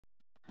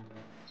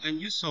Can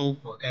you solve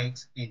for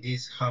x in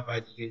this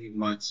Harvard Uni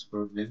Maths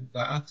problem? We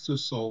are asked to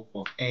solve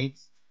for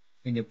x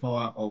in the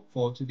power of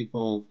 4 to the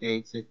power of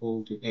x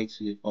equal to x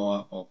to the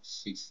power of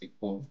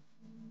 64.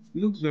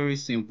 Looks very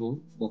simple,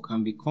 but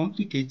can be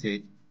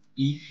complicated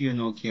if you're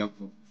not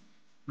careful.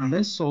 Now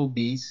let's solve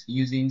this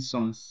using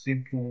some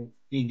simple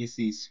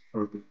indices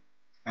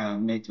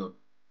method.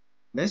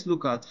 Let's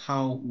look at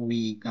how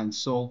we can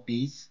solve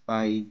this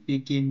by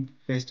taking,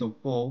 first of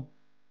all,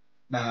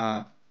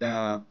 the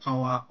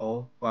power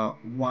of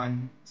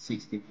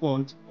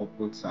 1/64 of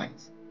both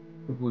sides.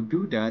 If we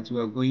do that, we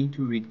are going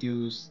to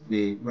reduce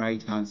the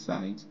right hand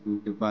side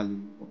to the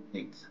value of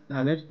x.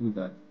 Now let's do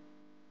that.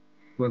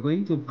 We're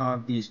going to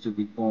have this to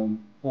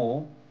become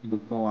 4 to the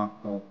power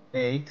of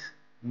x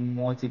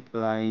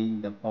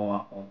multiplying the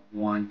power of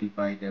 1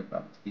 divided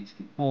by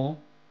 64,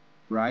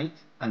 right?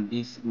 And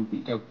this will be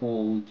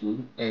equal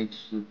to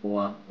x to the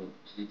power of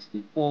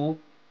 64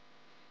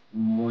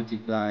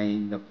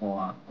 multiplying the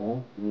power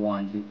of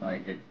 1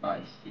 divided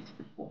by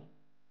 64.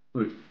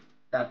 Good.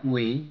 That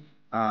way,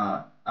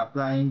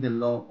 applying the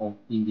law of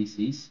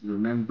indices,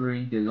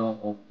 remembering the law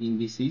of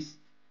indices,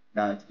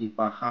 that if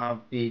I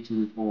have a to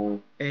the power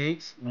of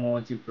x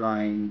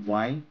multiplying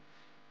y,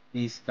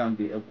 this can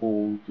be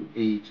equal to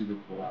a to the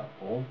power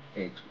of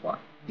xy.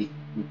 The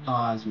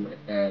powers,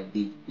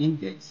 the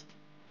index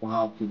will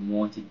have to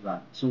multiply.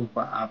 So if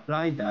I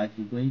apply that,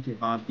 you're going to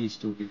have this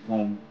to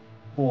become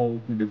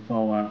 4 to the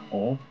power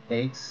of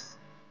x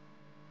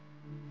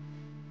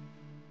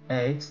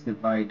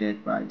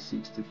divided by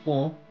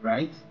 64,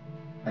 right?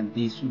 And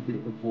this will be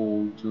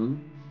equal to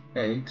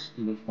x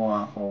to the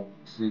power of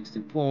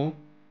 64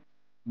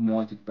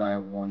 multiply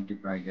 1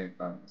 divided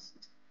by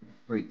 64.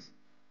 Great.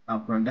 Now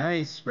from that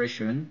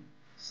expression,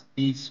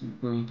 it's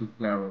going to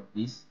clear up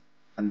this,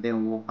 and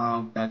then we'll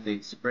have that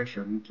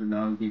expression to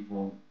now give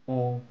us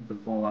 4 to the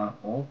power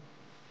of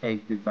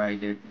x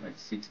divided by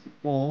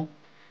 64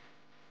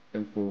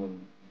 equal.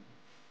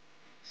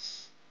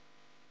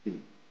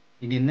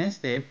 In the next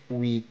step,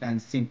 we can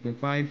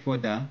simplify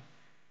further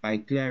by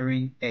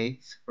clearing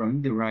x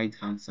from the right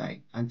hand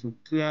side. And to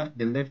clear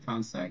the left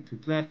hand side, to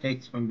clear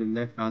x from the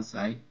left hand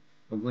side,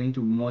 we're going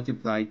to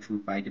multiply through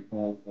by the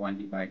power of 1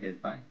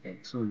 divided by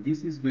x. So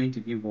this is going to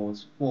give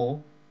us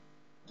 4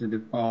 to the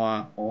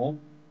power of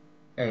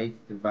x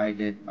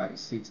divided by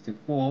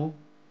 64.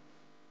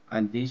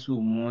 And this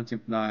will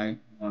multiply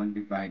 1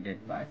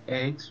 divided by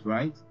x,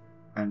 right?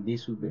 And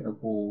this will be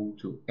equal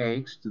to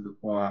x to the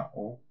power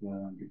of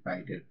 1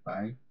 divided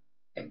by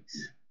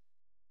x.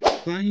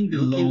 Applying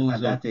the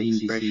laws of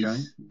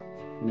indices,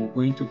 we're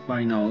going to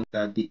find out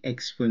that the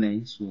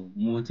exponents will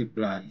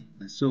multiply.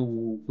 And so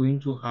we're going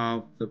to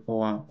have the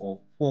power of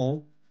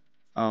 4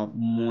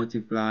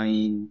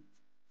 multiplying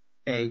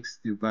x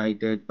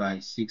divided by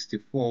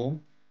 64,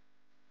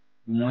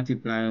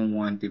 multiplying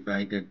 1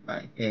 divided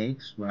by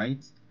x,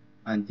 right?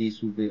 And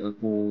this will be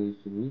equal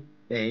to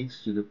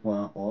x to the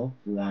power of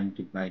 1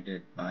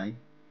 divided by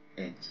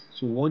x.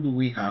 So what do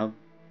we have?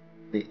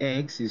 The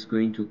x is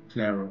going to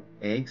clear up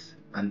x,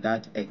 and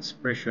that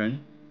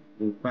expression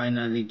will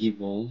finally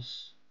give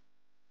us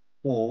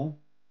 4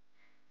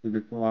 to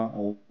the power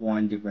of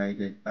 1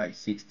 divided by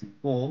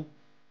 64,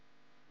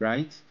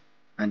 right?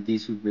 And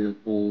this will be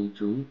equal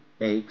to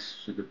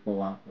x to the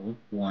power of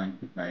 1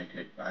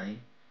 divided by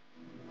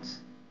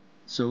x.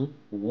 So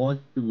what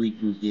do we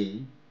do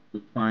here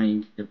to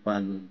find the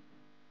value?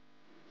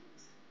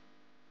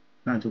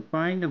 Now to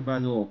find the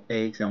value of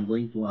x, I'm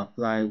going to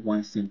apply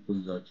one simple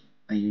logic.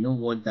 And you know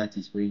what that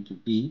is going to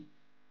be?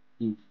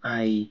 If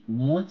I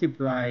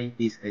multiply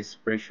this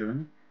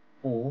expression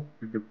 4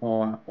 to the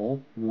power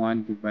of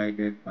 1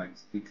 divided by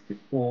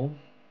 64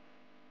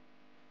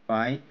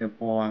 by the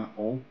power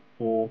of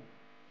 4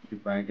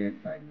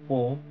 divided by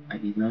 4, I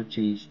did not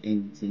change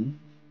anything.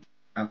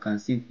 I can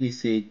simply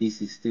say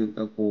this is still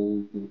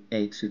equal to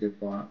x to the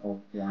power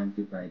of 1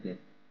 divided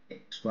by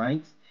x,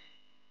 right?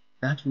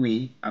 That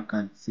way, I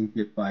can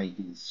simplify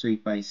this. So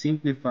if I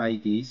simplify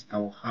this, I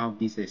will have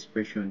this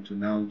expression to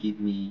now give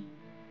me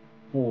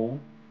 4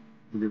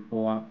 to the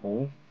power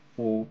of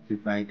 4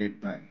 divided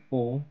by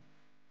 4,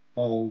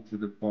 all to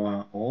the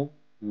power of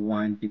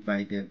 1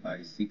 divided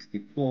by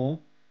 64,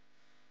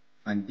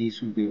 and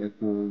this will be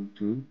equal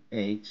to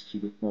x to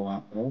the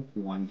power of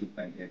 1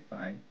 divided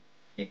by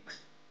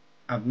x.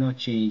 I've not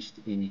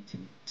changed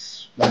anything.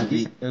 Will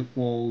be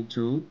equal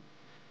to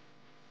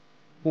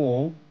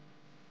 4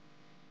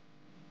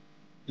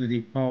 to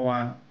the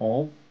power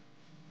of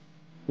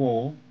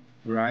 4,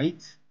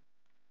 right?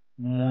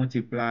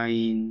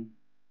 Multiplying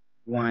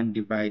 1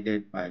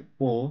 divided by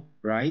 4,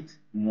 right?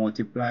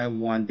 Multiply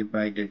 1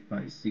 divided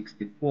by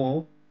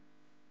 64,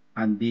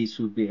 and this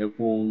will be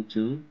equal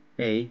to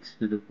x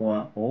to the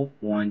power of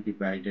 1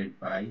 divided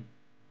by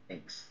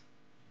x.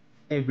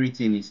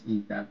 Everything is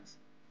intact.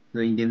 So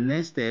in the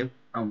next step,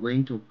 I'm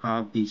going to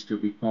have this to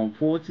become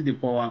 4 to the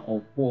power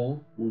of 4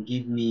 will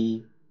give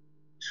me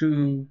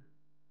 2,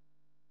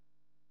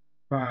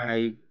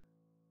 5,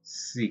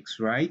 6,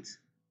 right?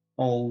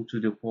 All to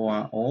the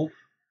power of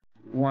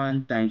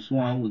 1 times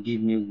 1 will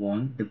give me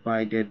 1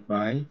 divided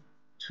by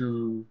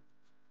 2,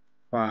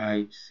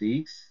 5,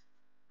 6,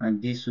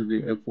 and this will be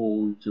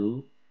equal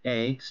to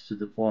x to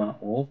the power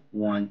of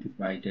 1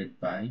 divided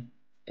by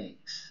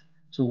x.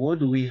 So what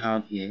do we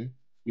have here?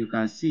 You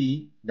can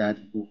see that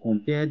if we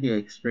compare the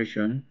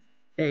expression,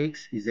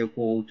 x is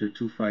equal to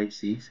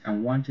 256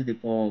 and 1 to the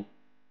power of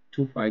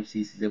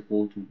 256 is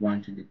equal to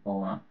 1 to the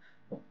power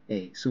of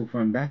x. So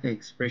from that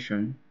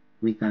expression,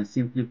 we can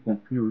simply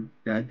conclude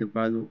that the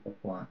value of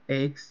our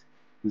x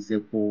is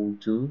equal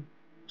to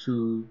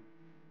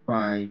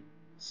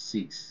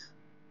 256.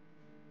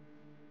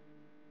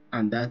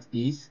 And that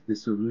is the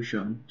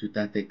solution to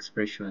that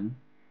expression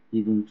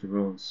given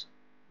to us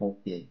up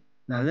here.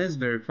 Now let's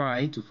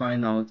verify to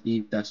find out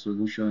if that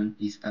solution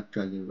is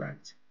actually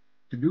right.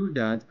 To do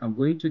that, I'm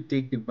going to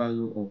take the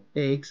value of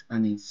x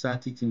and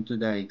insert it into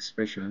that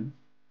expression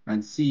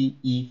and see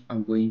if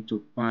I'm going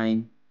to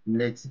find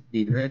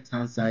the left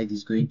hand side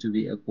is going to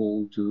be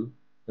equal to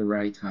the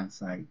right hand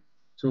side.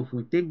 So if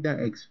we take that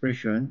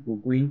expression, we're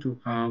going to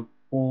have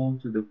 4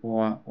 to the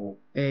power of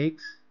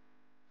x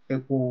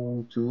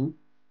equal to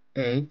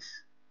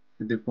x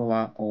to the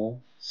power of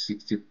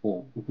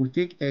 64. If we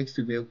take x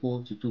to be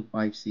equal to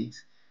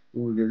 256,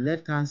 will the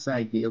left hand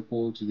side be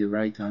equal to the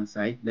right hand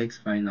side? Let's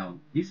find out.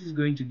 This is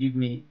going to give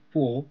me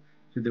 4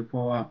 to the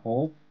power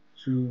of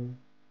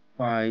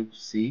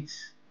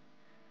 256,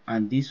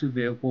 and this will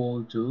be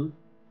equal to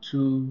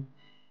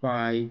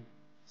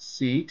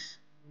 256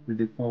 to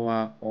the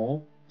power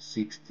of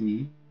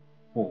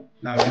 64.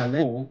 Now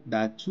recall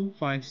that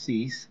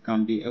 256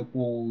 can be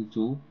equal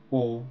to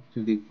 4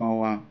 to the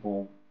power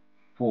of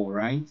 4,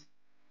 right?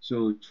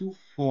 So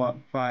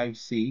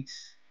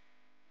 256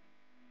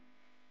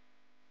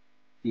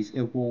 is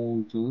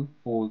equal to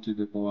 4 to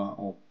the power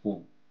of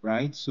 4,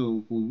 right?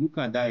 So if we look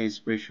at that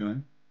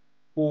expression,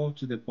 4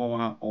 to the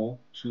power of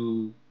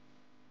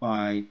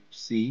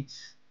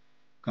 256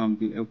 can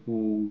be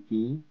equal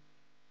to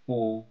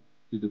 4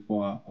 to the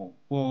power of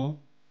 4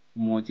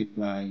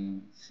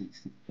 multiplying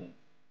 64.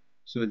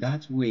 So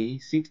that way,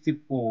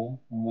 64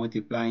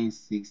 multiplying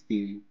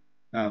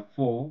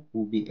 64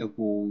 will be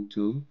equal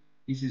to,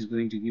 this is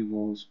going to give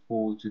us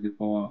 4 to the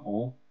power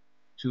of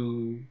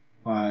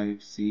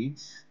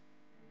 256,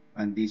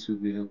 and this will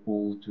be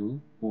equal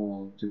to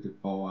 4 to the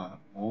power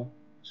of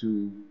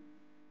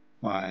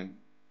 256.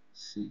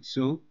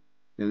 So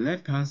the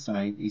left hand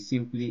side is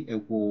simply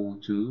equal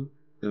to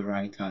the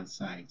right hand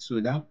side.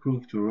 So that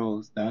proves to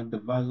us that the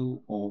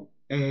value of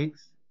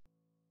x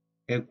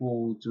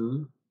equal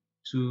to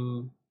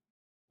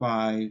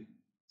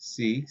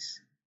 256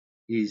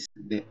 is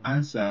the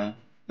answer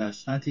that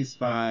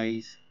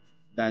satisfies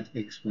that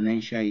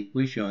exponential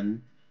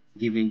equation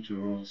given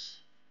to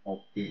us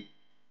up there.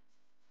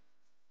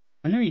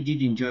 I know you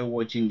did enjoy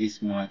watching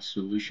this math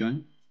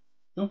solution.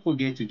 Don't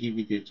forget to give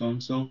it a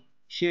thumbs up,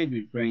 share it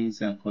with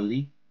friends and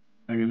colleagues,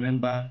 and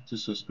remember to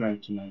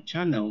subscribe to my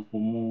channel for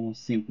more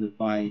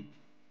simplified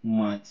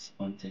maths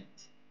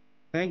content.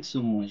 Thanks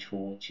so much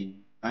for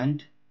watching,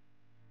 and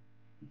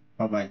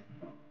bye bye.